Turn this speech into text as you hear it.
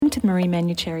Marie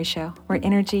Manucherry Show, where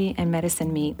energy and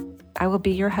medicine meet. I will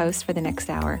be your host for the next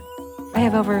hour. I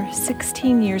have over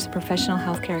 16 years of professional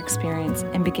healthcare experience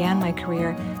and began my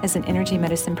career as an energy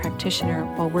medicine practitioner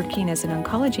while working as an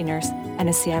oncology nurse in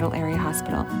a Seattle area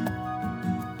hospital.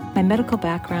 My medical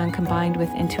background combined with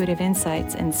intuitive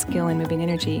insights and skill in moving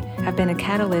energy have been a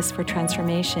catalyst for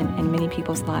transformation in many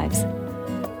people's lives.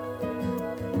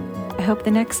 I hope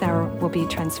the next hour will be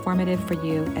transformative for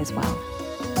you as well.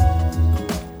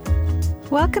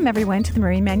 Welcome, everyone, to the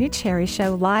Marie Manucherry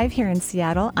Show live here in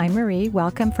Seattle. I'm Marie.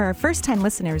 Welcome for our first-time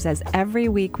listeners, as every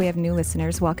week we have new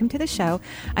listeners. Welcome to the show.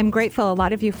 I'm grateful a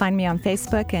lot of you find me on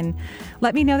Facebook and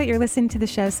let me know that you're listening to the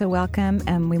show, so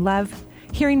welcome. We love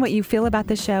hearing what you feel about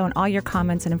the show and all your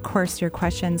comments and, of course, your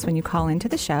questions when you call into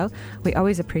the show. We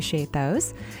always appreciate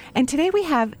those. And today we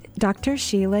have Dr.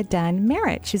 Sheila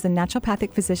Dunn-Merritt. She's a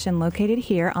naturopathic physician located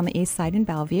here on the east side in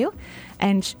Bellevue.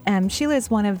 And Sheila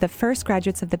is one of the first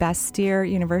graduates of the Bastyr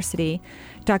University.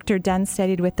 Dr. Dunn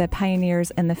studied with the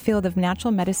pioneers in the field of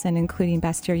natural medicine, including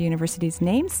Bastyr University's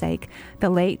namesake, the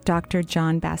late Dr.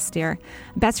 John Bastyr.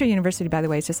 Bastyr University, by the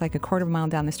way, is just like a quarter of a mile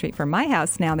down the street from my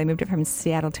house now. They moved it from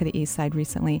Seattle to the east side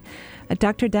recently.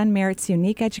 Dr. Dunn-Merritt's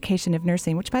unique education of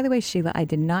nursing, which, by the way, Sheila, I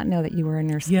did not know that you were a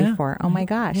nurse before. Oh, my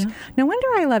gosh. Yeah. No wonder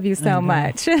I love you so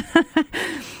much.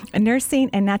 Nursing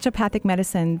and naturopathic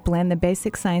medicine blend the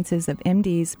basic sciences of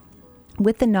MDs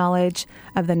with the knowledge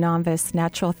of the novice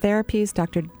natural therapies.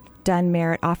 Dr.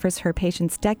 Dunn-Merritt offers her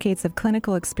patients decades of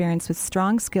clinical experience with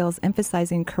strong skills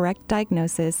emphasizing correct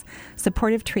diagnosis,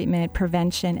 supportive treatment,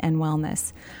 prevention, and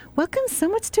wellness. Welcome so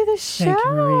much to the show. Thank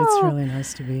you, Marie. It's really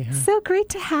nice to be here. So great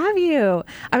to have you.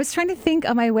 I was trying to think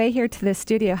on my way here to the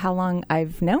studio how long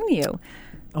I've known you.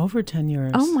 Over 10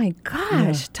 years. Oh, my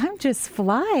gosh. Yeah. Time just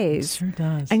flies. It sure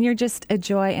does. And you're just a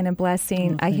joy and a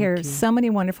blessing. I hear so many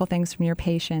wonderful things from your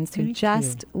patients who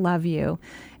just love you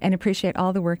and appreciate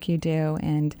all the work you do.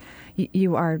 And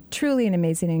you are truly an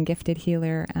amazing and gifted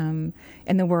healer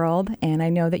in the world. And I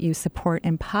know that you support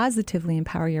and positively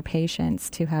empower your patients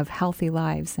to have healthy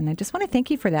lives. And I just want to thank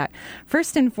you for that.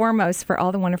 First and foremost, for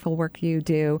all the wonderful work you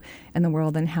do in the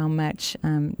world and how much,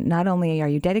 not only are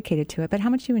you dedicated to it, but how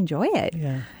much you enjoy it.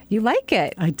 Yeah. You like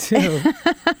it. I do.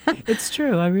 It's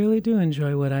true. I really do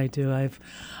enjoy what I do.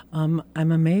 I'm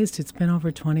amazed. It's been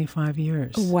over 25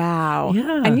 years. Wow.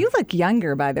 Yeah. And you look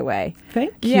younger, by the way.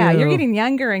 Thank you. Yeah, you're getting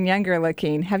younger and younger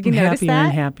looking. Have you noticed that?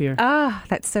 And happier. Oh,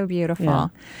 that's so beautiful. Yeah.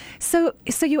 So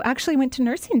you actually went to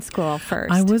nursing school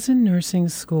first. I was in nursing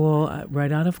school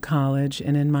right out of college,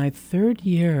 and in my third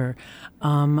year,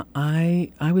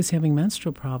 I was having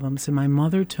menstrual problems, and my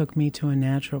mother took me to a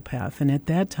naturopath. And at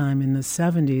that time, in the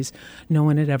 70s, no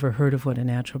one had ever heard of what a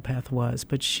naturopath was,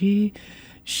 but she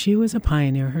was a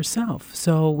pioneer herself.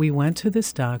 So we went to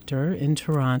this doctor in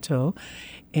Toronto,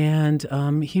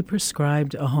 and he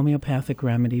prescribed a homeopathic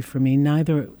remedy for me.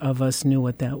 Neither of us knew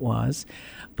what that was,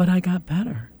 but I got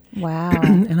better. Wow.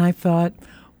 And I thought,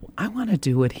 I want to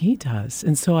do what he does.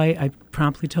 And so I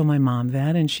promptly told my mom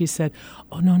that, and she said,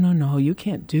 oh, no, you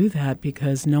can't do that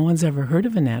because no one's ever heard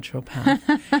of a naturopath.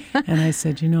 And I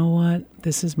said, you know what?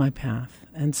 This is my path.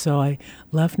 And so I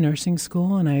left nursing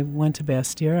school and I went to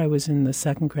Bastyr. I was in the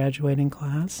second graduating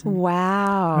class.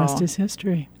 Wow. The rest is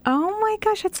history. Oh, my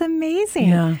gosh, that's amazing.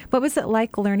 Yeah. What was it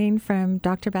like learning from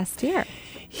Dr. Bastyr?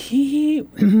 He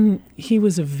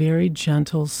was a very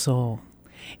gentle soul,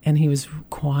 and he was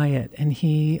quiet, and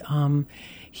he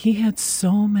had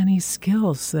so many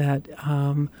skills that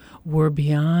were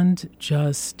beyond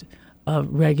just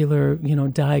regular,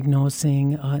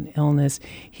 diagnosing an illness.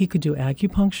 He could do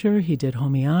acupuncture. He did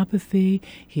homeopathy.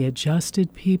 He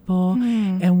adjusted people.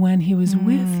 And when he was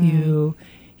with you,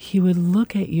 he would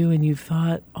look at you and you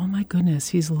thought, oh, my goodness,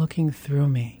 he's looking through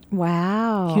me.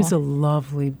 Wow. He was a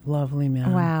lovely, lovely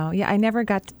man. Wow. Yeah, I never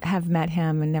got to have met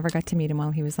him and never got to meet him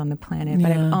while he was on the planet,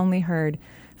 but I've only heard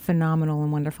phenomenal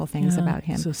and wonderful things about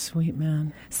him. He's a sweet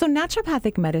man. So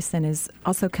naturopathic medicine is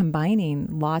also combining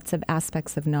lots of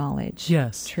aspects of knowledge.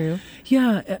 Yes. True?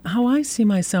 Yeah. How I see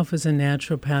myself as a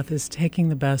naturopath is taking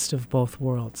the best of both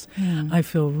worlds. I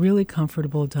feel really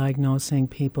comfortable diagnosing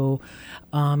people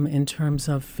in terms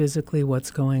of physically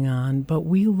what's going on, but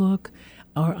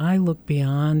I look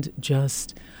beyond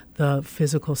just the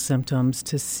physical symptoms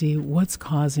to see what's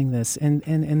causing this. And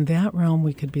in that realm,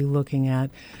 we could be looking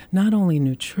at not only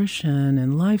nutrition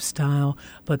and lifestyle,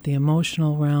 but the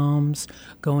emotional realms,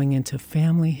 going into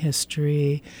family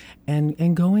history, and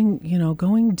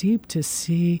going deep to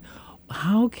see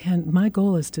my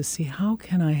goal is to see how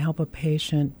can I help a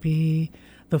patient be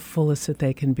the fullest that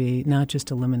they can be, not just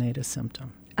eliminate a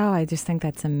symptom. Oh, I just think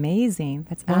that's amazing.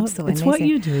 That's absolutely it's amazing. It's what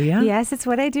you do, yeah? Yes, it's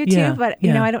what I do too, but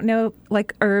I don't know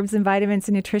like herbs and vitamins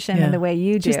and nutrition in the way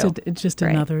you do. Just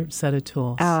another set of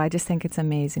tools. Oh, I just think it's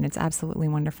amazing. It's absolutely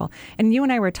wonderful. And you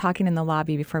and I were talking in the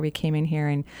lobby before we came in here,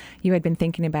 and you had been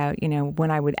thinking about,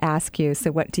 when I would ask you,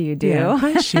 so what do you do? Yeah.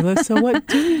 Hi, Sheila, so what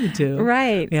do you do?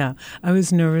 Right. Yeah, I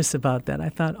was nervous about that. I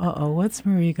thought, what's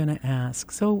Marie going to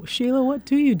ask? So, Sheila, what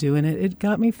do you do? And it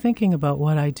got me thinking about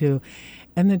what I do.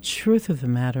 And the truth of the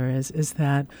matter is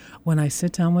that when I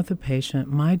sit down with a patient,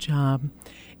 my job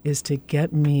is to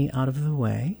get me out of the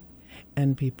way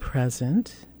and be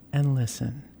present and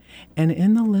listen. And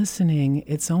in the listening,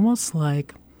 it's almost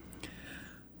like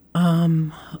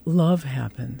love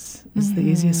happens. Is the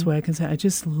easiest way I can say. I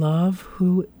just love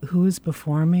who is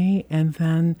before me, and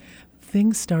then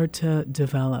things start to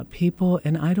develop. People,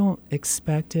 and I don't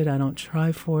expect it, I don't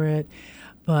try for it,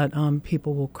 but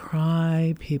people will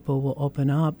cry, people will open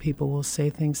up, people will say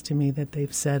things to me that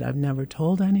they've said, I've never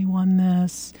told anyone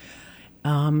this.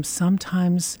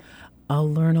 Sometimes I'll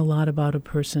learn a lot about a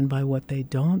person by what they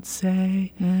don't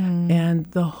say. And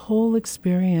the whole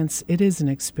experience, it is an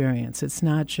experience. It's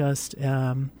not just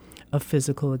a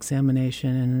physical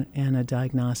examination and a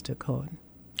diagnostic code.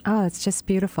 Oh, it's just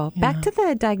beautiful. Yeah. Back to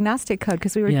the diagnostic code,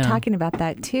 because we were talking about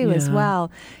that too as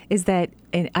well, is that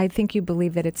I think you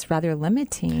believe that it's rather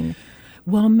limiting.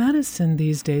 Well, medicine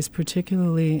these days,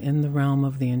 particularly in the realm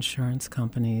of the insurance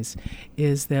companies,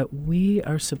 is that we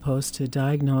are supposed to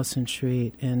diagnose and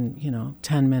treat in,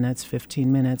 10 minutes,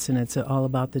 15 minutes, and it's all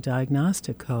about the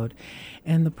diagnostic code.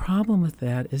 And the problem with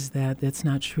that is that it's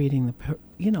not treating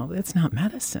it's not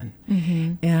medicine.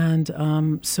 And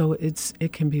so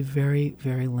it can be very,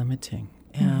 very limiting.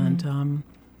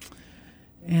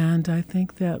 And I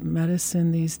think that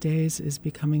medicine these days is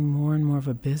becoming more and more of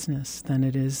a business than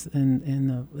it is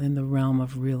in the realm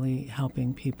of really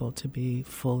helping people to be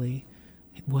fully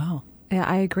well. Yeah,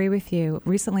 I agree with you.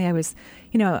 Recently I was,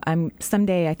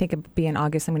 someday, I think it'll be in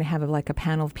August, I'm going to have a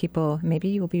panel of people, maybe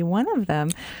you'll be one of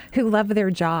them, who love their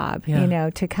job,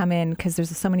 to come in, because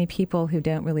there's so many people who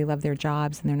don't really love their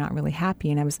jobs and they're not really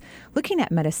happy. And I was looking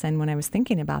at medicine when I was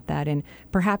thinking about that, and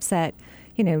perhaps that,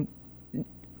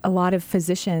 a lot of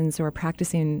physicians or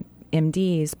practicing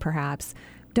MDs perhaps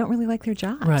don't really like their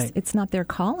jobs. Right. It's not their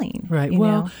calling. Right.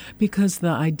 Well, because the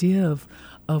idea of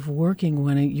working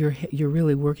when you're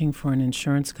really working for an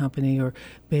insurance company or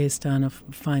based on a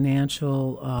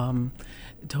financial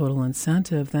total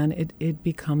incentive, then it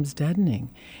becomes deadening.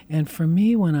 And for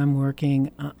me, when I'm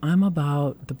working, I'm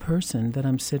about the person that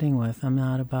I'm sitting with. I'm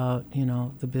not about,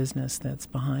 the business that's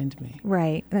behind me.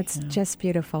 Right. That's just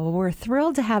beautiful. Well, we're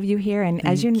thrilled to have you here. And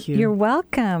Thank you. You're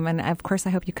welcome. And of course,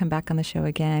 I hope you come back on the show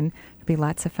again. It'll be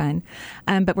lots of fun.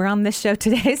 But we're on this show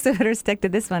today, so better stick to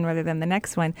this one rather than the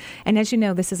next one. And as you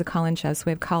know, this is a call-in show, so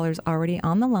we have callers already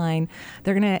on the line.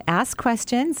 They're going to ask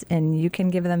questions, and you can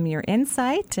give them your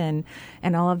insight and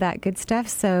all of that good stuff.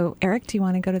 So, Eric, do you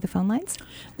want to go to the phone lines?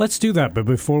 Let's do that. But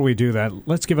before we do that,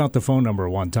 let's give out the phone number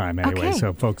one time anyway,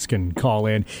 so folks can call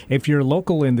in. If you're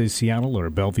local in the Seattle or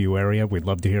Bellevue area, we'd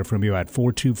love to hear from you at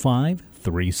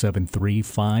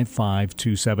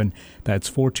 425-373-5527. That's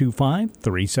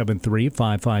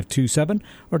 425-373-5527,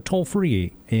 or toll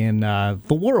free in the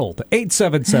world,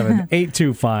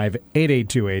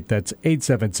 877-825-8828. That's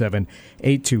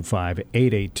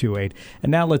 877-825-8828.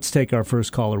 And now let's take our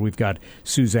first caller. We've got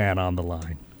Suzanne on the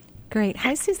line. Great.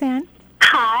 Hi, Suzanne.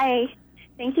 Hi.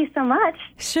 Thank you so much.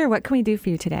 Sure. What can we do for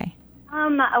you today?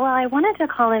 Well, I wanted to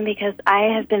call in because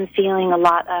I have been feeling a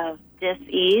lot of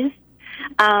dis-ease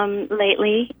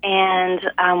lately, and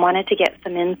wanted to get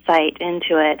some insight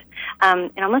into it.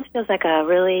 It almost feels like a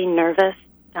really nervous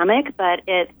stomach, but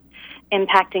it's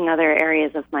impacting other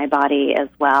areas of my body as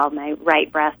well. My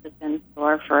right breast has been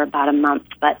sore for about a month,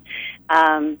 but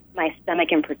my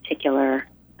stomach in particular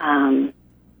has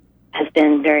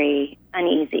been very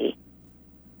uneasy.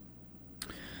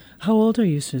 How old are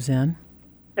you, Suzanne?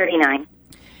 39.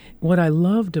 What I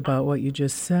loved about what you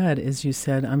just said is you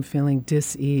said, I'm feeling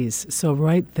dis-ease. So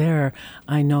right there,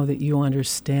 I know that you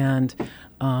understand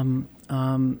the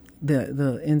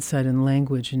insight and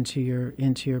language into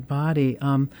your body.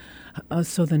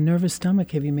 So the nervous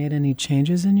stomach, have you made any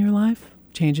changes in your life?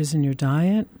 Changes in your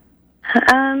diet?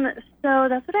 So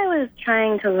that's what I was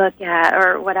trying to look at,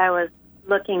 or what I was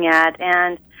looking at,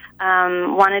 and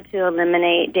wanted to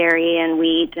eliminate dairy and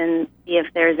wheat and see if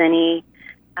there's any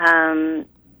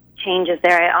changes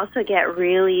there. I also get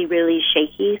really, really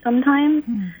shaky sometimes.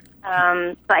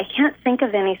 So I can't think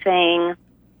of anything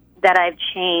that I've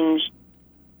changed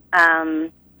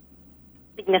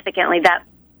significantly that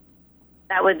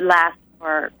would last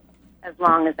for as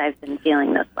long as I've been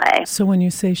feeling this way. So when you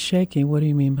say shaky, what do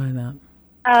you mean by that?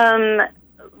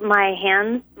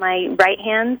 My right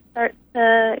hand starts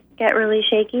to get really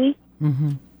shaky.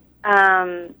 Mm-hmm.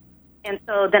 And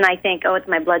so then I think, it's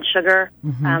my blood sugar.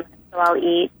 Mm-hmm. So I'll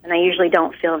eat, and I usually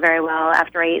don't feel very well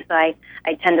after I eat, so I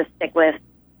tend to stick with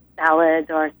salads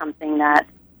or something that's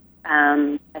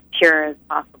as pure as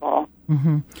possible.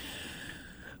 Mm-hmm.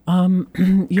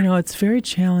 It's very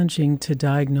challenging to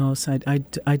diagnose. I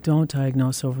don't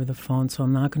diagnose over the phone, so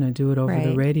I'm not going to do it over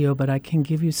the radio, but I can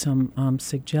give you some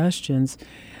suggestions.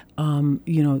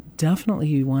 Definitely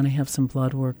you want to have some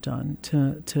blood work done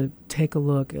to take a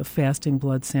look, a fasting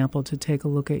blood sample, to take a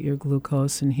look at your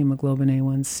glucose and hemoglobin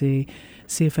A1C,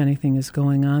 see if anything is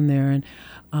going on there. And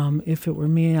if it were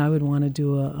me, I would want to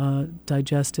do a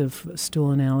digestive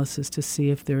stool analysis to see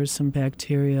if there is some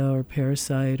bacteria or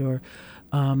parasite or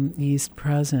yeast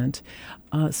present.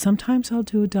 Sometimes I'll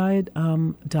do a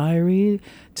diary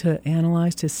to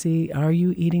analyze to see, are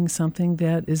you eating something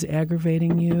that is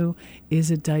aggravating you?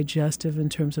 Is it digestive in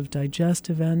terms of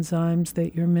digestive enzymes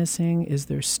that you're missing? Is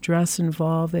there stress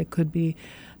involved that could be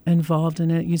involved in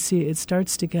it? You see, it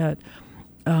starts to get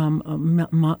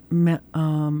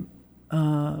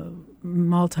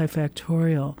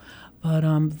multifactorial. But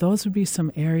those would be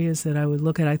some areas that I would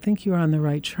look at. I think you're on the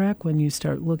right track when you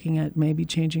start looking at maybe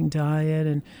changing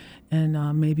diet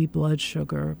and maybe blood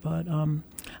sugar. But I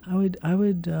would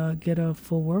get a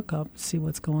full workup, see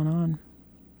what's going on.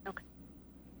 Okay.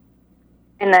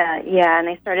 And and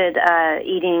I started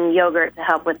eating yogurt to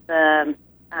help with the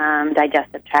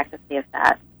digestive tract to see if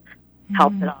that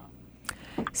helps at all.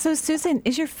 So, Susan,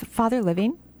 is your father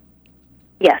living?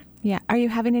 Yes. Yeah. Are you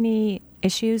having any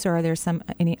issues, or are there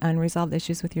any unresolved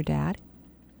issues with your dad?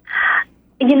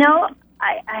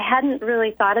 I hadn't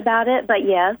really thought about it, but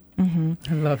yes. Mm-hmm.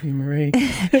 I love you, Marie.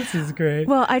 This is great.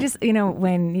 Well, I just,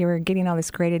 when you were getting all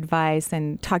this great advice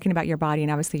and talking about your body,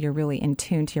 and obviously you're really in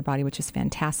tune to your body, which is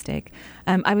fantastic.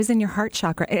 I was in your heart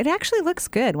chakra. It actually looks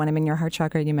good when I'm in your heart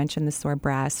chakra. You mentioned the sore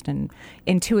breast, and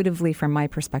intuitively, from my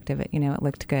perspective, it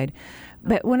looked good.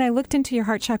 But when I looked into your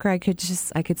heart chakra, I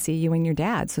could see you and your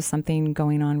dad. So something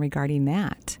going on regarding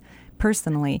that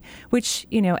personally, which,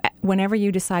 whenever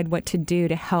you decide what to do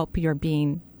to help your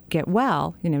being get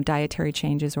well, dietary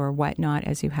changes or whatnot,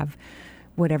 as you have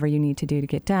whatever you need to do to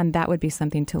get done, that would be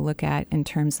something to look at in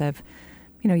terms of,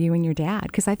 you and your dad.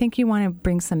 Because I think you want to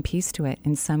bring some peace to it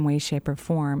in some way, shape, or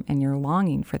form, and you're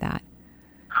longing for that.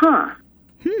 Huh.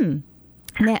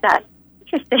 That's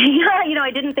interesting.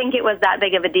 I didn't think it was that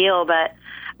big of a deal, but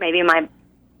maybe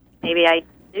I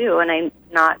do, and I'm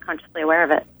not consciously aware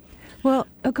of it. Well,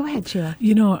 go ahead, Sheila.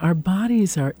 Our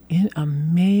bodies are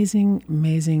amazing,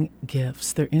 amazing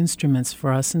gifts. They're instruments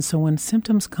for us. And so when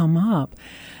symptoms come up,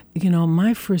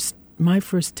 my first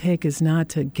take is not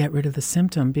to get rid of the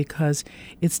symptom, because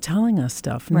it's telling us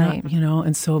stuff. Right.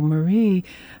 And so Marie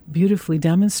beautifully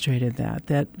demonstrated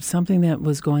that something that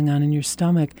was going on in your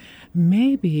stomach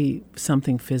may be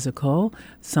something physical,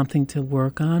 something to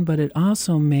work on, but it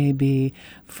also may be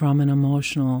from an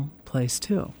emotional place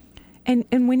too. And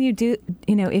when you do,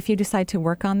 if you decide to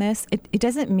work on this, it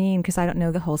doesn't mean, because I don't know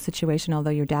the whole situation, although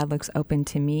your dad looks open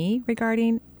to me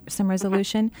regarding some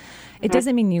resolution, it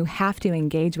doesn't mean you have to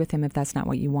engage with him if that's not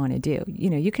what you want to do.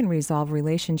 You can resolve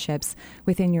relationships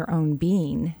within your own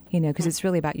being, because it's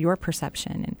really about your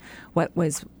perception and what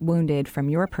was wounded from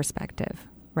your perspective,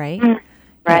 right?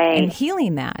 Right. And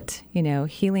healing that,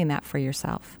 healing that for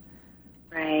yourself.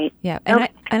 Right. Yeah,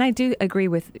 and I do agree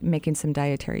with making some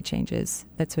dietary changes.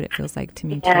 That's what it feels like to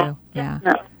me too. Yeah.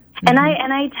 No. And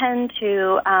I tend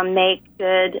to make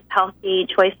good, healthy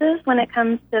choices when it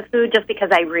comes to food, just because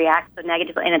I react so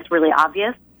negatively, and it's really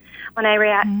obvious when I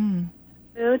react to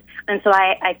food. And so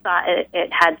I thought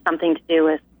it had something to do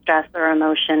with stress or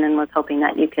emotion, and was hoping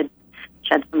that you could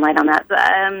shed some light on that.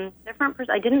 Different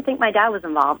person. I didn't think my dad was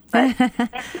involved, but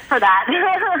thank you for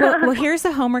that. well, here's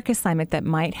a homework assignment that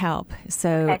might help.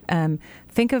 So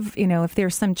think of, if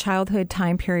there's some childhood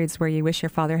time periods where you wish your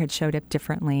father had showed up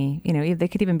differently. They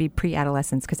could even be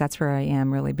pre-adolescence, because that's where I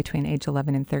am really, between age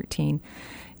 11 and 13.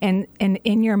 And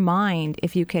in your mind,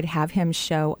 if you could have him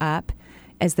show up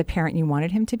as the parent you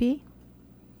wanted him to be.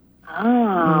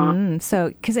 Oh. So,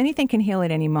 because anything can heal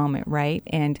at any moment, right?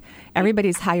 And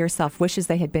everybody's higher self wishes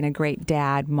they had been a great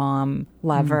dad, mom,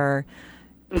 lover,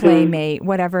 playmate,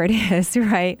 whatever it is,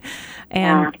 right?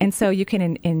 And so you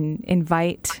can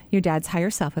invite your dad's higher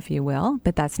self, if you will,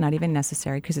 but that's not even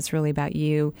necessary, because it's really about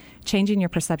you changing your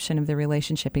perception of the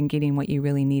relationship and getting what you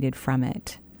really needed from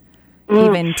it,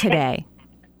 even today.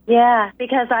 Yeah,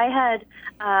 because I had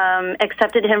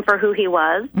accepted him for who he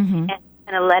was,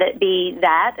 and let it be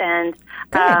that, and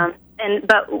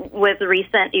but with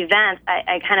recent events,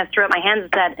 I kind of threw up my hands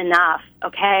and said, enough,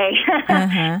 okay?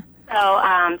 Uh-huh.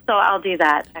 So I'll do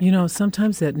that. You know,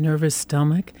 sometimes that nervous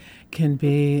stomach can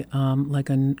be like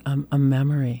a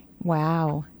memory.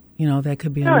 Wow. You know, that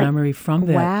could be a memory from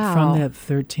that Wow. from that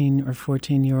 13 or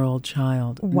 14-year-old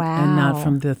child. Wow. And not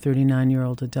from the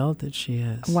 39-year-old adult that she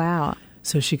is. Wow.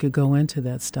 So she could go into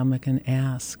that stomach and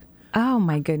ask. Oh,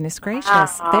 my goodness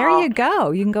gracious. There you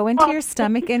go. You can go into your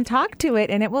stomach and talk to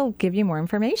it, and it will give you more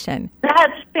information.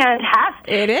 That's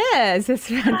fantastic. It is. It's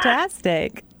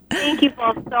fantastic. Thank you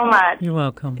both so much. You're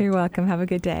welcome. You're welcome. Have a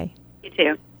good day. You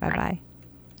too. Bye-bye.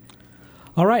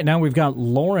 All right, now we've got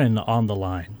Lauren on the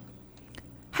line.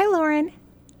 Hi, Lauren.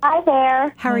 Hi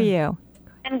there. How are you?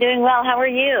 I'm doing well. How are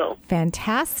you?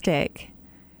 Fantastic.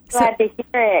 Glad to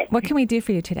hear it. What can we do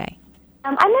for you today?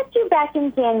 I met you back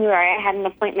in January. I had an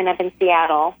appointment up in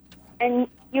Seattle, and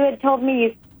you had told me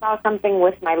you saw something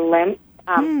with my lymph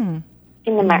in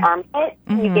my armpit,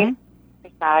 and you gave me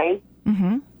exercise.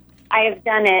 Mm-hmm. I have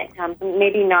done it,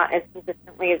 maybe not as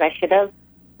consistently as I should have,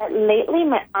 but lately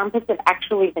my armpits have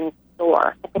actually been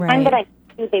sore. At the time that I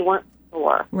knew, they weren't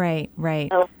sore. Right.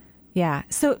 So, Yeah.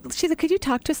 So, Sheila, could you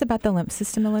talk to us about the lymph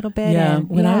system a little bit? Yeah.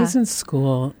 When I was in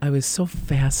school, I was so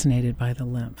fascinated by the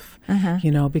lymph,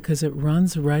 you know, because it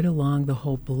runs right along the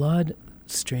whole blood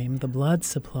stream, the blood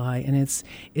supply, and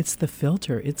it's the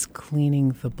filter. It's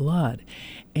cleaning the blood.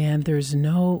 And there's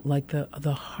no, like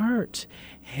the heart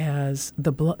has,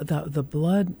 the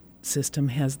blood system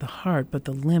has the heart, but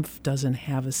the lymph doesn't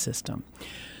have a system.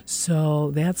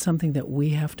 So that's something that we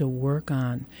have to work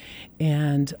on.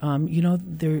 And, you know,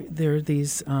 there are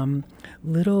these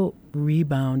little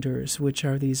rebounders, which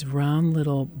are these round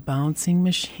little bouncing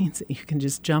machines that you can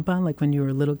just jump on, like when you were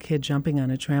a little kid jumping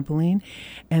on a trampoline,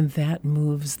 and that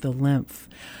moves the lymph.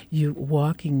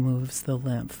 Walking moves the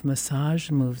lymph.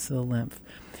 Massage moves the lymph.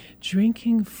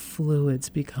 Drinking fluids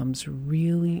becomes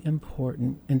really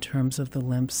important in terms of the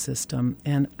lymph system.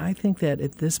 And I think that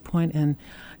at this point in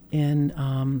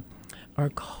our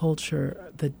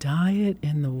culture, the diet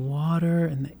and the water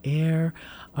and the air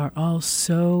are all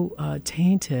so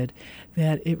tainted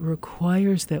that it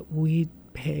requires that we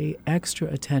pay extra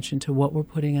attention to what we're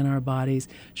putting in our bodies,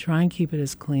 try and keep it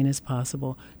as clean as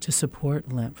possible to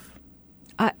support lymph.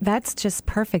 That's just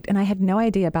perfect. And I had no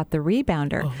idea about the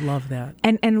rebounder. Oh, love that.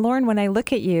 And Lauren, when I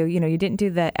look at you, you know, you didn't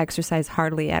do the exercise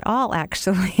hardly at all,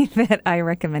 actually, that I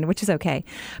recommend, which is okay.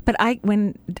 But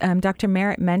when Dr.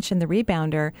 Merritt mentioned the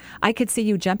rebounder, I could see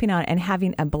you jumping on it and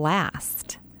having a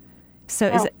blast.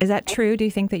 So is that true? Do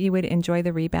you think that you would enjoy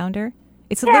the rebounder?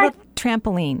 It's a little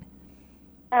trampoline.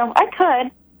 I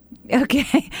could.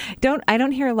 Okay. I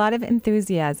don't hear a lot of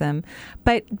enthusiasm,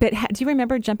 but do you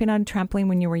remember jumping on a trampoline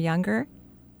when you were younger?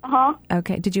 Uh-huh.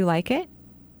 Okay. Did you like it?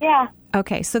 Yeah.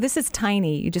 Okay, so this is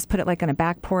tiny. You just put it like on a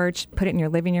back porch, put it in your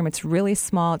living room. It's really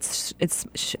small. It's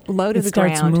low to the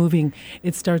ground.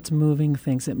 It starts moving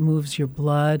things. It moves your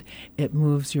blood. It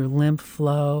moves your lymph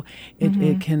flow.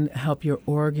 It can help your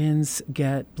organs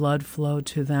get blood flow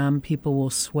to them. People will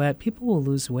sweat. People will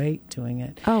lose weight doing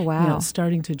it. Oh, wow. You know,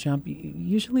 starting to jump.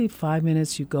 Usually 5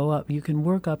 minutes you go up. You can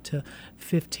work up to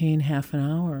 15, half an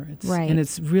hour. Right. And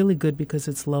it's really good because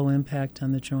it's low impact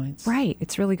on the joints. Right.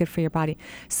 It's really good for your body.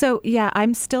 So, yeah,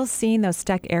 I'm still seeing those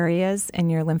stuck areas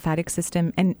in your lymphatic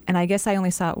system. And I guess I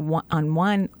only saw it on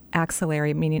one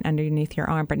axillary, meaning underneath your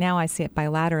arm, but now I see it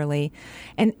bilaterally.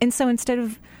 And so instead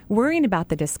of worrying about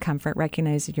the discomfort,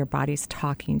 recognize that your body's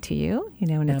talking to you, you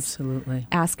know, and it's absolutely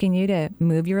asking you to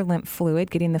move your lymph fluid,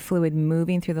 getting the fluid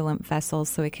moving through the lymph vessels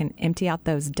so it can empty out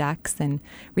those ducts and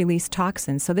release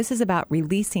toxins. So this is about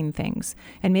releasing things.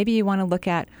 And maybe you want to look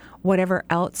at whatever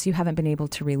else you haven't been able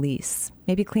to release.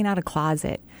 Maybe clean out a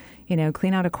closet. You know,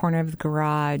 clean out a corner of the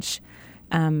garage,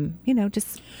 you know,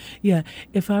 just... Yeah,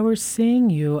 if I were seeing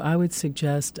you, I would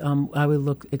suggest I would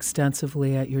look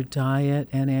extensively at your diet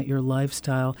and at your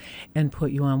lifestyle and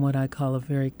put you on what I call a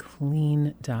very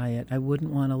clean diet. I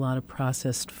wouldn't want a lot of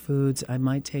processed foods. I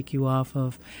might take you off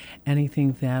of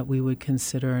anything that we would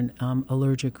consider an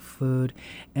allergic food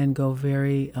and go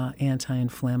very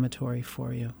anti-inflammatory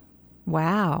for you.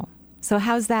 Wow. So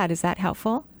how's that? Is that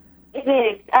helpful? It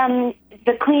is.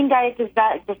 The clean diet is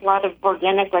that just a lot of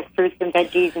organic, like fruits and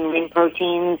veggies and lean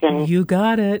proteins. And you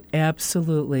got it,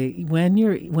 absolutely.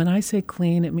 When I say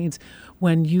clean, it means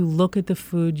when you look at the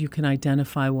food, you can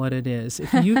identify what it is.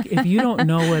 If you don't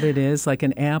know what it is, like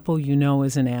an apple, you know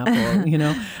is an apple, you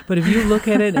know. But if you look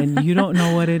at it and you don't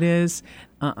know what it is,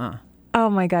 Oh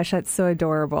my gosh, that's so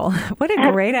adorable. What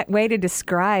a great way to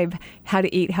describe how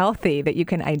to eat healthy, that you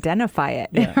can identify it.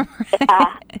 Yeah.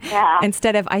 Yeah.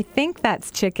 Instead of, I think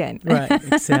that's chicken. Right,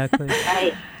 exactly.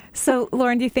 Right. So,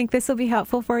 Lauren, do you think this will be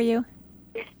helpful for you?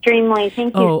 Extremely.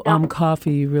 Thank you.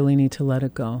 Coffee, you really need to let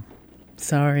it go.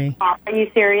 Sorry. Are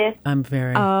you serious? I'm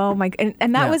very. Oh, my.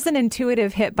 And that was an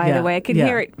intuitive hit, by the way. I could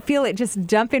feel it just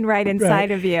jumping right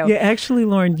inside of you. Yeah, actually,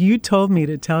 Lauren, you told me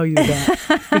to tell you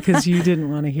that because you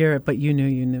didn't want to hear it, but you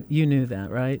knew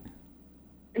that, right?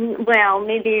 Well,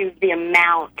 maybe the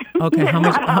amount. Okay, how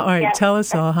much? All right, tell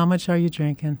us all. How much are you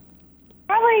drinking?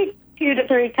 Probably 2 to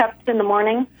 3 cups in the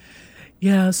morning.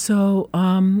 Yeah, so,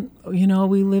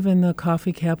 we live in the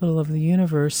coffee capital of the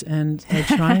universe, and I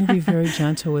try and be very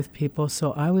gentle with people.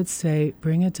 So I would say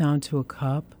bring it down to a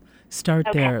cup. Start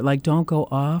there. Like, don't go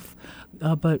off,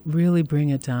 but really bring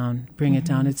it down. Bring it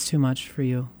down. It's too much for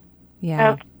you.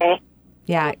 Yeah. Okay.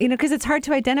 Yeah, because it's hard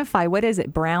to identify. What is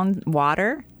it? Brown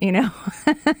water?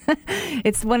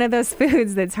 It's one of those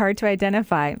foods that's hard to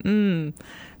identify.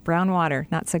 Brown water,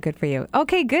 not so good for you.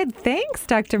 Okay, good. Thanks,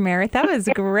 Dr. Merritt. That was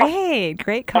great.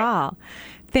 Great call.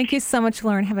 Thank you so much,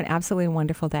 Lauren. Have an absolutely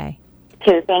wonderful day.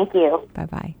 Too. Thank you.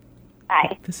 Bye-bye.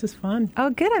 Bye. This is fun. Oh,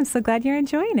 good. I'm so glad you're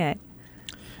enjoying it.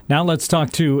 Now let's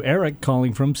talk to Eric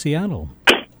calling from Seattle.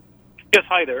 Yes,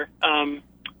 hi there.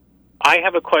 I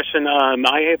have a question.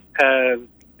 I have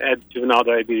had juvenile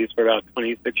diabetes for about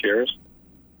 26 years,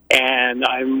 and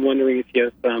I'm wondering if you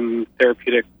have some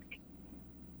therapeutic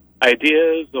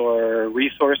ideas or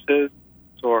resources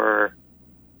or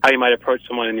how you might approach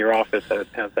someone in your office that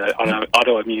has that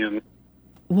autoimmune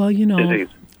disease.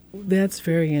 That's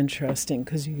very interesting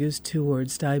because you use two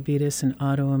words, diabetes and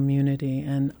autoimmunity,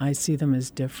 and I see them as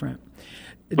different.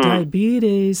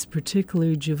 Diabetes,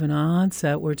 particularly juvenile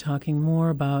onset, we're talking more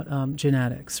about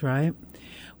genetics, right?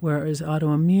 Whereas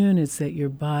autoimmune, it's that your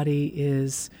body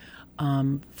is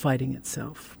fighting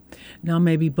itself. Now,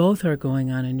 maybe both are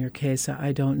going on in your case.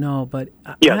 I don't know, but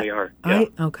they are. Yeah.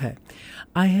 Okay.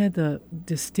 I had the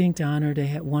distinct honor to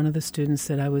have one of the students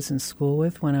that I was in school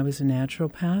with when I was a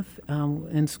naturopath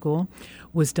in school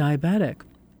was diabetic.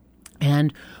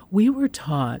 And we were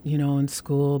taught, in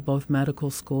school, both medical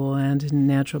school and in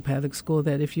naturopathic school,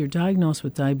 that if you're diagnosed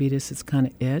with diabetes, it's kind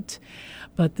of it.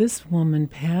 But this woman,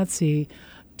 Patsy,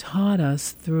 taught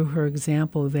us through her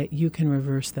example that you can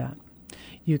reverse that.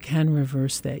 You can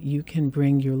reverse that. You can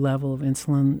bring your level of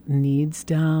insulin needs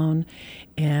down.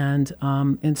 And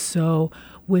so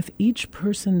with each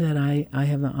person that I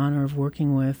have the honor of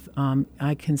working with,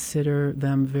 I consider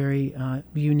them very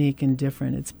unique and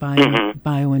different. It's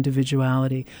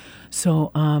bio-individuality.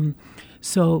 So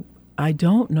I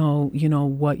don't know,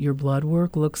 what your blood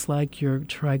work looks like, your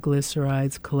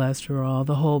triglycerides, cholesterol,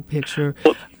 the whole picture.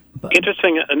 Well,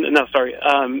 interesting. No, sorry.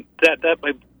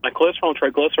 My cholesterol and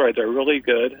triglycerides are really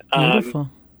good.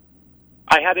 Beautiful.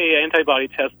 I had an antibody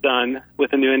test done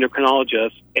with a new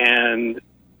endocrinologist, and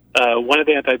one of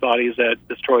the antibodies that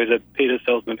destroys the beta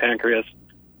cells in the pancreas,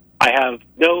 I have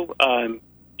no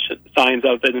signs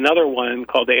of. And another one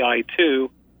called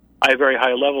AI2, I have very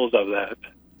high levels of that.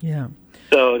 Yeah.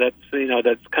 So that's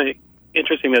kind of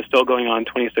interesting. That's still going on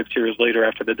 26 years later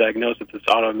after the diagnosis. This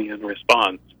autoimmune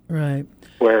response, right?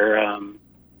 Where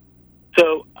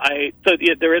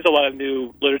there is a lot of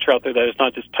new literature out there that it's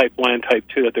not just type 1 and type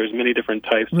 2, that there's many different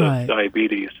types of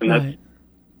diabetes. And that's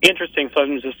interesting. So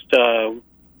I'm just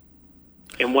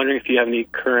I'm wondering if you have any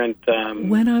current...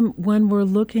 When we're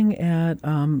looking at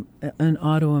an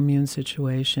autoimmune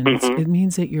situation, it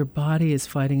means that your body is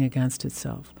fighting against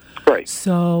itself. Right.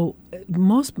 So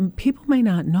most people may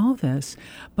not know this,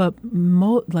 but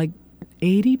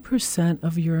 80%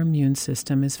 of your immune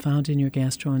system is found in your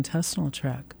gastrointestinal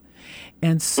tract.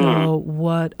 And so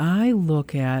what I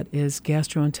look at is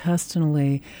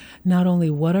gastrointestinally, not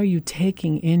only what are you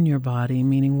taking in your body,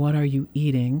 meaning what are you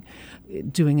eating,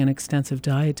 doing an extensive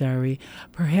diet diary,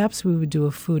 perhaps we would do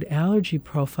a food allergy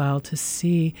profile to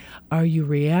see, are you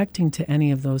reacting to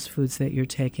any of those foods that you're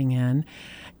taking in?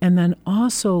 And then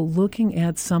also looking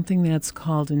at something that's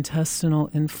called intestinal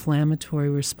inflammatory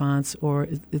response, or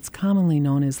it's commonly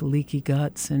known as leaky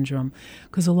gut syndrome,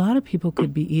 because a lot of people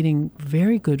could be eating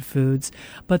very good foods,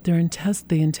 but the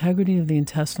integrity of the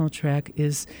intestinal tract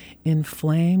is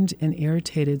inflamed and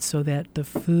irritated so that the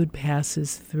food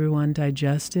passes through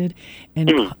undigested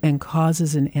and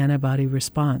causes an antibody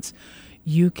response.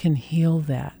 You can heal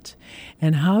that.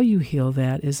 And how you heal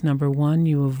that is, number one,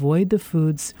 you avoid the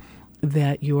foods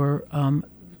that you're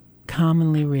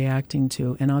commonly reacting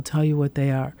to, and I'll tell you what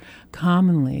they are.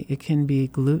 Commonly, it can be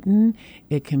gluten,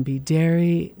 it can be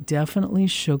dairy, definitely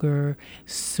sugar,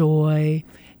 soy,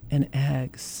 and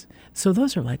eggs. So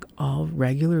those are like all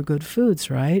regular good foods,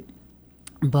 right?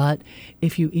 But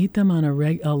if you eat them on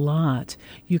a lot,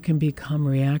 you can become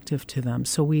reactive to them.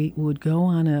 So we would go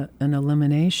on an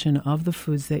elimination of the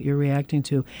foods that you're reacting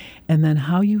to. And then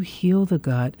how you heal the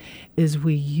gut is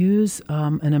we use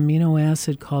an amino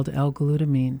acid called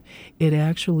L-glutamine. It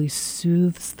actually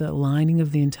soothes the lining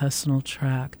of the intestinal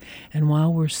tract. And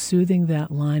while we're soothing that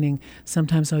lining,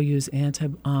 sometimes I'll use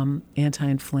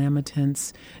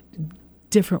anti-inflammatories,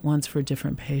 different ones for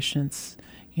different patients.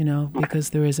 Because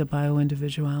there is a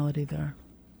bio-individuality there.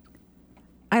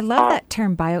 I love that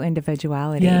term,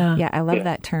 bio-individuality. Yeah, I love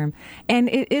that term. And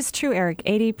it is true, Eric,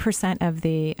 80% of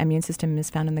the immune system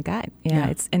is found in the gut. Yeah.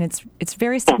 It's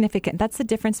very significant. That's the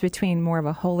difference between more of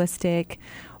a holistic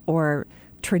or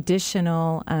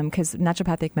traditional, because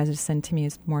naturopathic medicine to me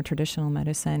is more traditional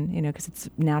medicine, because it's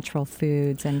natural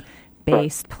foods and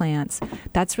based plants.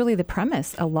 That's really the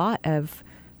premise, a lot of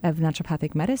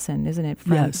naturopathic medicine, isn't it?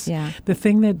 Yes. Yeah. The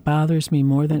thing that bothers me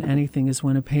more than anything is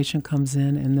when a patient comes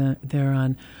in and they're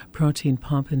on protein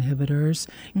pump inhibitors,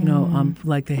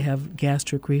 like they have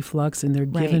gastric reflux and they're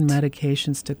given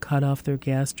medications to cut off their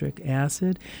gastric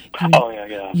acid.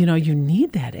 You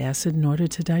need that acid in order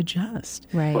to digest.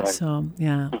 Right. So,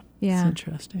 it's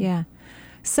interesting. Yeah.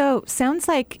 So sounds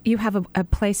like you have a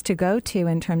place to go to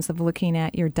in terms of looking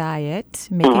at your diet,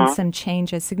 making some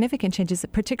changes, significant changes,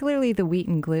 particularly the wheat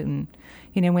and gluten.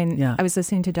 I was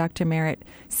listening to Dr. Merritt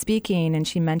speaking and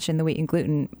she mentioned the wheat and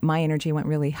gluten, my energy went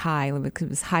really high because it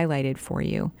was highlighted for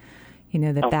you,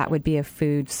 that would be a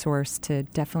food source to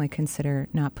definitely consider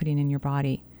not putting in your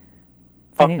body.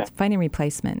 Finding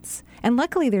replacements. And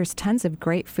luckily there's tons of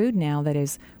great food now that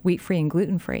is wheat-free and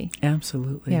gluten-free.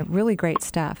 Absolutely. Yeah, really great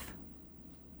stuff.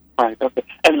 Right. Okay.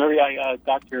 And Marie, I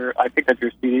picked up your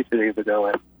CD 2 days ago.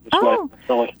 And it's really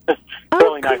nice.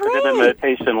 I did a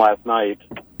meditation last night.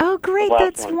 Oh, great!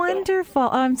 That's wonderful.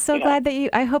 I'm so glad that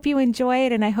I hope you enjoy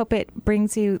it, and I hope it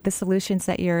brings you the solutions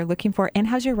that you're looking for. And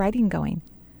how's your writing going?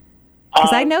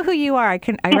 Because I know who you are. I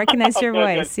recognize your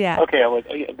voice. Good. Yeah. Okay.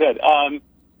 Good.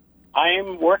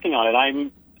 I'm working on it.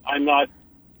 I'm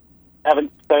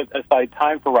haven't set aside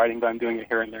time for writing, but I'm doing it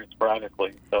here and there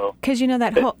sporadically. So, because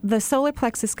the solar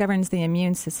plexus governs the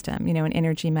immune system, in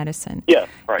energy medicine. Yes,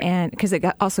 right. And because it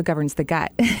also governs the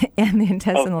gut and the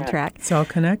intestinal tract. It's all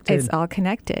connected. It's all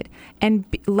connected. And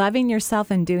loving yourself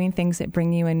and doing things that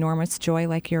bring you enormous joy,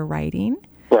 like your writing,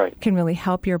 can really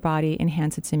help your body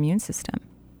enhance its immune system.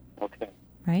 Okay.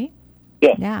 Right?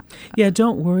 Yeah. Yeah,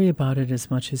 don't worry about it as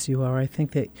much as you are. I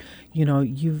think that,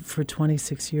 you for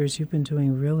 26 years, you've been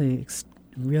doing really,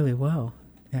 really well,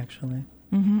 actually.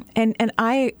 Mm-hmm. And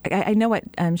I know what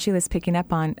Sheila's picking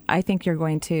up on. I think you're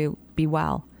going to be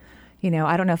well. I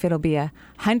don't know if it'll be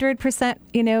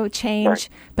 100%, change,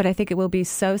 but I think it will be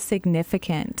so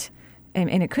significant.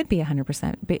 And it could be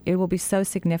 100%, but it will be so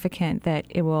significant that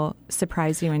it will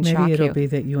surprise you and shock you. Maybe it'll be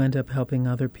that you end up helping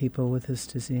other people with this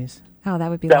disease. Oh,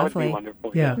 that would be lovely. That would be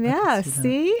wonderful. Yeah,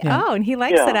 see? Yeah. Oh, and he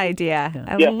likes that idea. Yeah.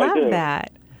 I love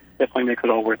that. Definitely makes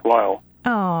it all worthwhile.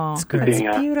 Oh, that's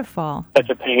beautiful. Such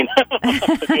a pain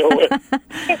to deal with.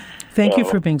 Thank you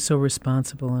for being so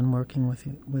responsible and working with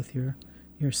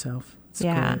yourself. It's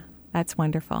great. That's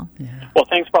wonderful. Yeah. Well,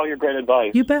 thanks for all your great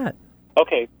advice. You bet.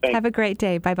 Okay, thanks. Have a great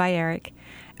day. Bye-bye, Eric.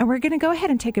 And we're going to go ahead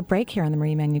and take a break here on the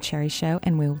Marie Manuchehri Show,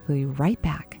 and we'll be right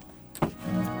back.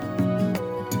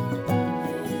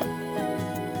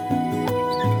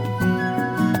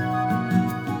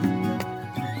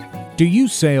 Do you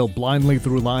sail blindly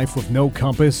through life with no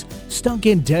compass, stuck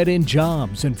in dead-end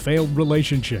jobs and failed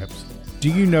relationships? Do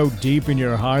you know deep in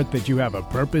your heart that you have a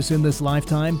purpose in this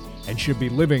lifetime and should be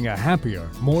living a happier,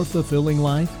 more fulfilling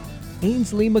life?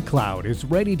 Ainsley MacLeod is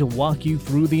ready to walk you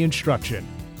through the instruction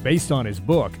based on his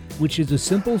book, which is a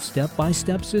simple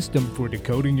step-by-step system for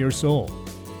decoding your soul.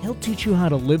 He'll teach you how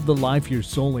to live the life your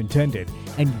soul intended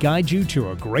and guide you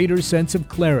to a greater sense of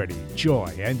clarity,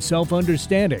 joy, and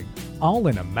self-understanding, all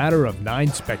in a matter of 9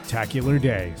 spectacular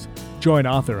days. Join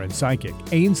author and psychic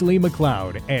Ainsley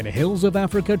MacLeod and Hills of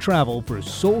Africa Travel for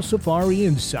Soul Safari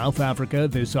in South Africa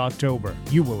this October.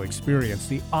 You will experience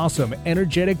the awesome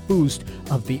energetic boost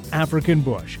of the African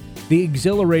bush, the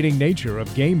exhilarating nature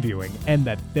of game viewing, and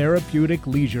the therapeutic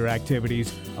leisure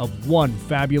activities of one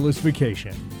fabulous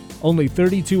vacation. Only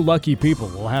 32 lucky people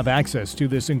will have access to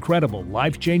this incredible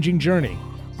life-changing journey.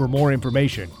 For more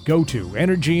information, go to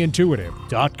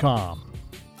energyintuitive.com.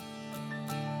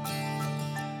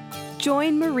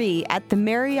 Join Marie at the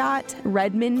Marriott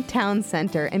Redmond Town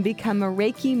Center and become a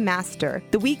Reiki Master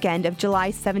the weekend of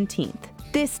July 17th.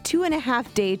 This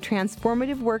 2.5-day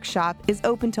transformative workshop is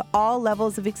open to all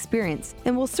levels of experience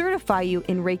and will certify you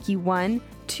in Reiki 1,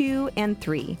 2, and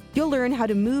 3. You'll learn how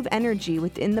to move energy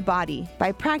within the body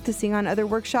by practicing on other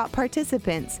workshop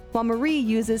participants, while Marie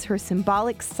uses her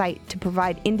symbolic sight to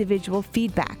provide individual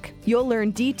feedback. You'll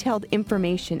learn detailed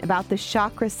information about the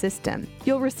chakra system.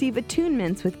 You'll receive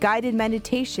attunements with guided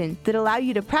meditation that allow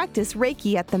you to practice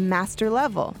Reiki at the master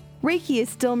level. Reiki is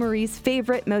still Marie's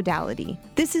favorite modality.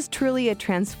 This is truly a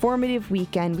transformative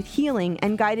weekend with healing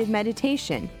and guided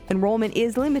meditation. Enrollment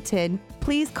is limited.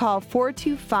 Please call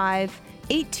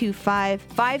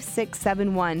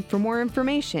 425-825-5671 for more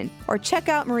information, or check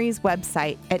out Marie's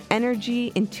website at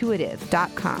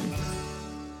energyintuitive.com.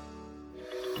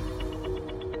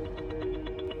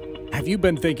 Have you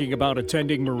been thinking about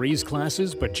attending Marie's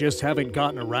classes but just haven't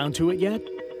gotten around to it yet?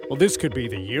 Well, this could be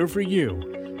the year for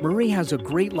you. Marie has a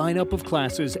great lineup of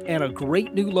classes and a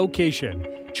great new location.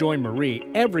 Join Marie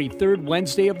every third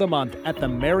Wednesday of the month at the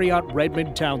Marriott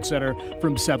Redmond Town Center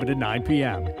from 7 to 9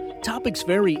 p.m. Topics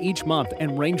vary each month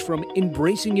and range from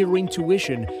embracing your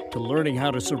intuition to learning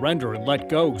how to surrender and let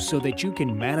go so that you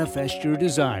can manifest your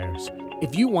desires.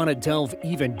 If you want to delve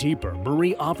even deeper,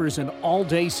 Marie offers an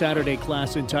all-day Saturday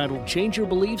class entitled Change Your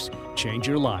Beliefs, Change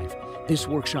Your Life. This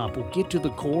workshop will get to the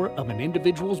core of an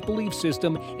individual's belief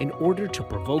system in order to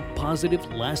provoke positive,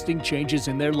 lasting changes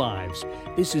in their lives.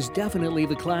 This is definitely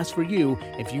the class for you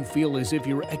if you feel as if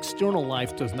your external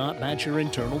life does not match your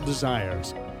internal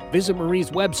desires. Visit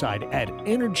Marie's website at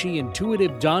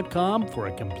energyintuitive.com for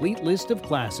a complete list of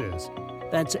classes.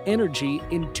 That's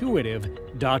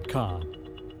energyintuitive.com.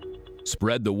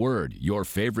 Spread the word. Your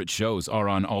favorite shows are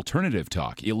on Alternative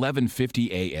Talk,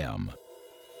 1150 a.m.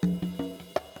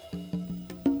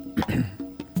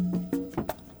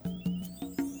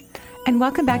 And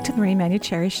welcome back to the Marie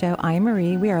Manuchehri Show. I am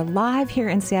Marie. We are live here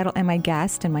in Seattle, and my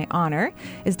guest and my honor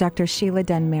is Dr. Sheila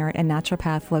Dunn-Merritt, a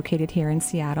naturopath located here in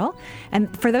Seattle.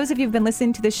 And for those of you who've been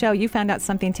listening to the show, you found out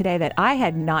something today that I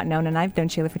had not known, and I've known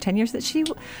Sheila for 10 years, that she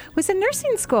was in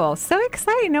nursing school. So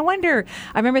exciting. No wonder.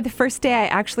 I remember the first day I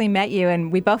actually met you,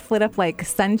 and we both lit up like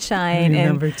sunshine. I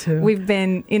remember too. We've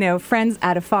been, friends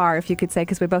at afar, if you could say,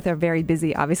 because we both are very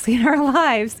busy, obviously, in our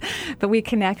lives. But we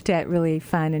connect at really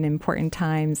fun and important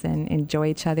times and enjoy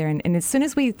each other. And as soon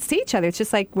as we see each other, it's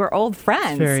just like we're old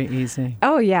friends. It's very easy.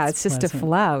 Oh, yeah. It's just pleasant. a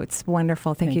flow. It's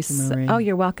wonderful. Thank you. Marie. Oh,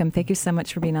 you're welcome. Thank you so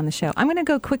much for being on the show. I'm going to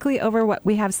go quickly over what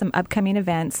we have, some upcoming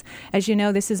events. As you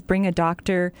know, this is Bring a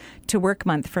Doctor to Work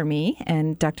Month for me,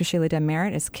 and Dr. Sheila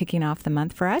Dunn-Merritt is kicking off the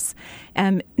month for us.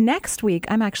 Next week,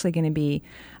 I'm actually going to be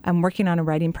working on a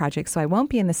writing project, so I won't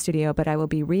be in the studio, but I will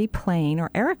be replaying,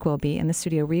 or Eric will be in the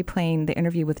studio replaying the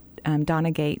interview with Donna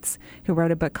Gates, who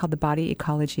wrote a book called The Body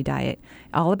Ecology Diet,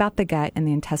 all about the gut and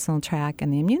the intestinal tract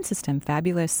and the immune system.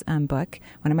 Fabulous book,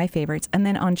 one of my favorites. And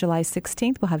then on July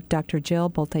 16th, we'll have Dr. Jill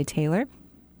Bolte-Taylor.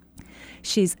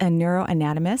 She's a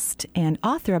neuroanatomist and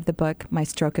author of the book, My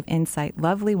Stroke of Insight.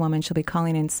 Lovely woman. She'll be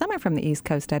calling in somewhere from the East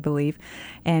Coast, I believe.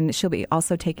 And she'll be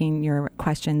also taking your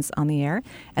questions on the air.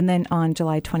 And then on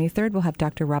July 23rd, we'll have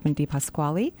Dr. Robin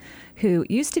DiPasquale, who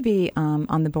used to be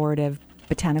on the board of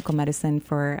botanical medicine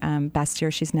for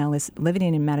Bastyr. She's now living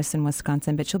in Madison,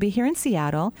 Wisconsin, but she'll be here in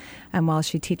Seattle while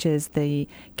she teaches the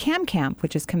CAM Camp,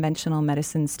 which is conventional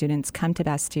medicine students come to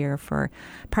Bastyr for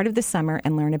part of the summer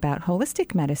and learn about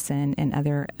holistic medicine and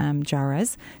other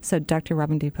jharas. So Dr.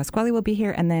 Robin DiPasquale will be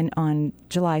here. And then on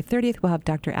July 30th, we'll have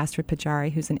Dr. Astrid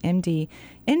Pajari, who's an MD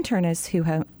internist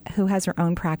who has her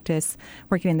own practice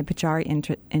working in the Pajari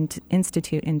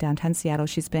Institute in downtown Seattle.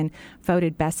 She's been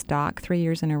voted Best Doc 3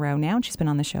 years in a row now, and she's been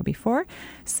on the show before.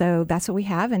 So that's what we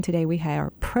have, and today we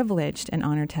are privileged and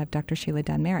honored to have Dr. Sheila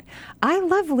Dunn-Merritt. I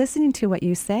love listening to what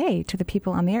you say to the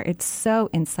people on the air. It's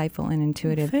so insightful and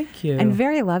intuitive. Thank you. And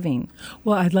very loving.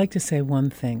 Well, I'd like to say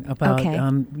one thing about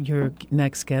your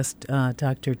next guest,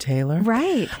 Dr. Taylor.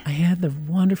 Right. I had the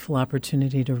wonderful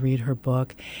opportunity to read her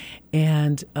book,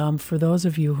 and for those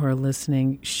of you who are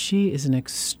listening, she is an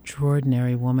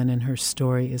extraordinary woman, and her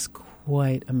story is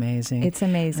quite amazing. It's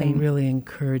amazing. I really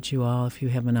encourage you all, if you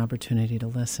have an opportunity, to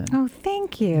listen. Oh,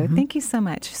 thank you. Mm-hmm. Thank you so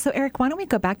much. So, Eric, why don't we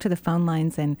go back to the phone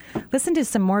lines and listen to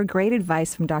some more great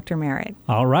advice from Dr. Merritt?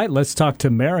 All right, let's talk to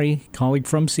Mary, colleague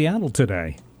from Seattle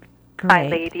today. Great. Hi,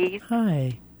 ladies.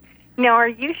 Hi. Now, are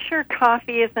you sure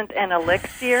coffee isn't an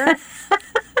elixir?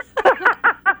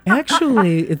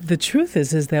 Actually, the truth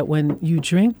is that when you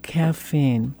drink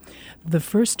caffeine, the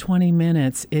first 20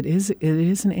 minutes, it is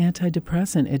an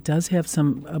antidepressant. It does have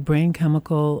some brain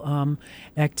chemical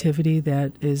activity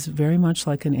that is very much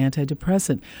like an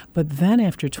antidepressant. But then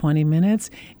after 20 minutes,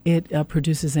 it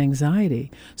produces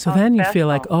anxiety. So then you feel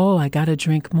like, I got to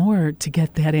drink more to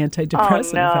get that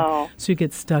antidepressant effect. So you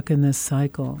get stuck in this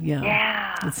cycle.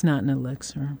 Yeah. It's not an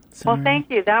elixir. Sorry. Well,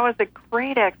 thank you. That was a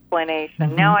great explanation.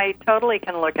 Mm-hmm. Now I totally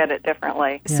can look at it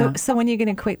differently. Yeah. So when are you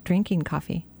going to quit drinking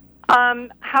coffee? How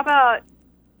about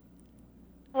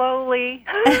slowly?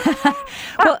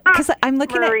 Well, because I'm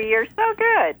looking Marie, you're so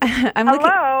good.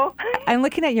 Hello. I'm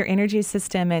looking at your energy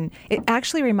system, and it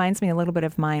actually reminds me a little bit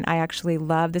of mine. I actually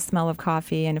love the smell of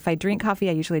coffee, and if I drink coffee,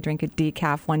 I usually drink a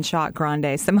decaf, 1 shot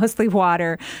grande, so mostly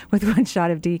water with 1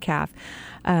 shot of decaf,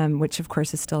 which of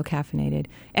course is still caffeinated,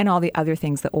 and all the other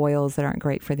things, the oils that aren't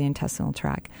great for the intestinal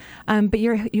tract. But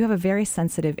you have a very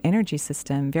sensitive energy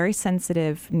system, very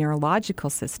sensitive neurological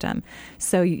system.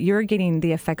 So you're getting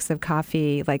the effects of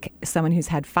coffee like someone who's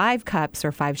had 5 cups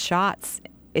or 5 shots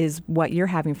is what you're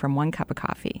having from 1 cup of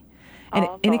coffee. And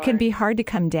it can be hard to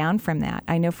come down from that.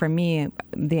 I know for me,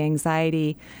 the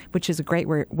anxiety, which is a great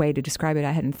way to describe it,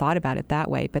 I hadn't thought about it that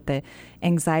way, but the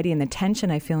anxiety and the tension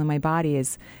I feel in my body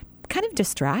is kind of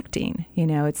distracting.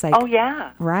 It's like,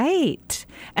 right.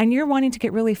 And you're wanting to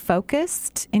get really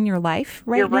focused in your life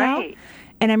right now. Right.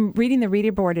 And I'm reading the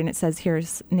reader board, and it says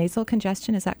here's nasal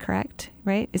congestion. Is that correct?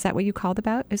 Right? Is that what you called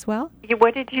about as well?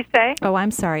 What did you say? Oh, I'm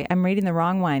sorry. I'm reading the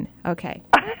wrong one. Okay.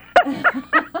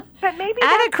 But maybe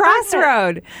at a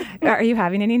crossroad. Are you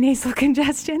having any nasal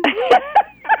congestion?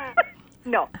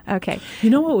 No. Okay. You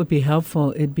know what would be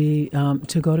helpful? It'd be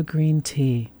to go to green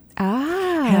tea.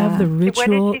 Have the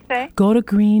ritual. What did she say? Go to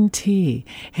green tea.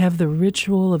 Have the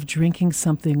ritual of drinking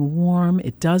something warm.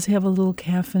 It does have a little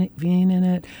caffeine in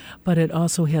it, but it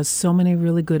also has so many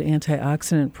really good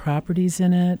antioxidant properties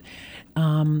in it.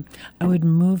 I would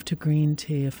move to green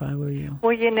tea if I were you.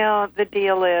 Well, the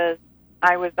deal is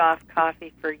I was off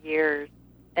coffee for years,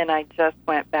 and I just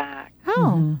went back.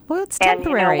 Oh, well, it's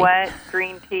temporary. And you know what?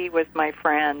 Green tea was my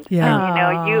friend.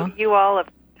 Yeah. And you all have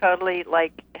totally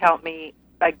helped me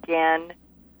again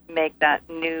make that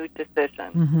new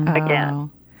decision again,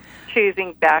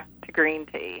 choosing back to green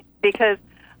tea, because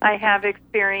I have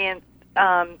experienced,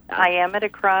 I am at a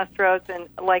crossroads, and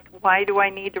why do I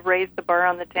need to raise the bar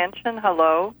on the tension?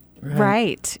 Hello?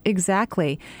 Right,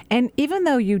 exactly. And even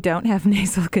though you don't have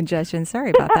nasal congestion, sorry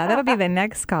about that, that'll be the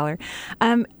next caller.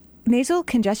 Nasal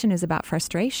congestion is about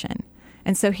frustration.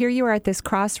 And so here you are at this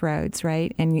crossroads,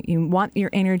 right? And you want your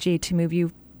energy to move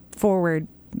you forward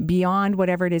beyond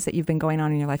whatever it is that you've been going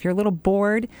on in your life. You're a little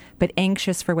bored, but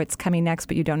anxious for what's coming next,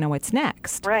 but you don't know what's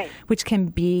next. Right. Which can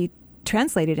be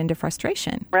translated into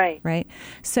frustration. Right. Right.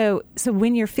 So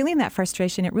when you're feeling that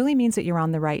frustration, it really means that you're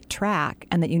on the right track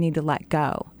and that you need to let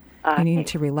go. You need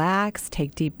to relax,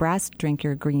 take deep breaths, drink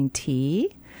your green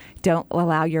tea. Don't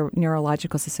allow your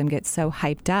neurological system get so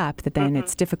hyped up that then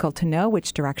it's difficult to know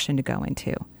which direction to go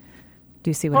into. Do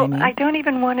you see what I mean? I don't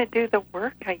even want to do the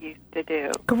work I used to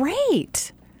do.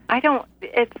 Great.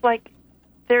 It's like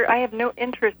I have no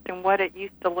interest in what it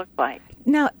used to look like.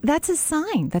 Now, that's a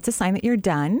sign. That's a sign that you're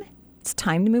done. It's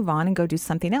time to move on and go do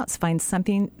something else. Find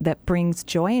something that brings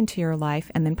joy into your life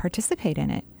and then participate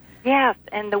in it. Yes,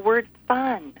 and the word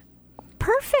fun.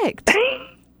 Perfect.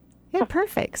 Yeah,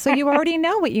 perfect. So you already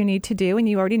know what you need to do, and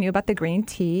you already knew about the green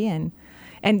tea.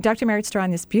 And Dr. Merritt's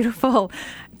drawing this beautiful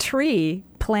tree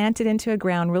planted into a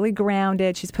ground, really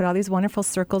grounded. She's put all these wonderful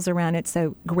circles around it.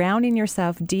 So grounding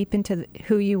yourself deep into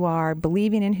who you are,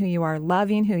 believing in who you are,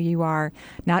 loving who you are,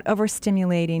 not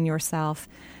overstimulating yourself,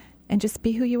 and just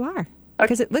be who you are.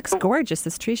 Because it looks gorgeous.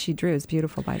 This tree she drew is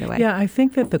beautiful, by the way. Yeah, I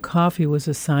think that the coffee was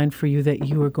a sign for you that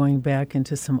you were going back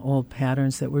into some old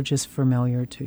patterns that were just familiar to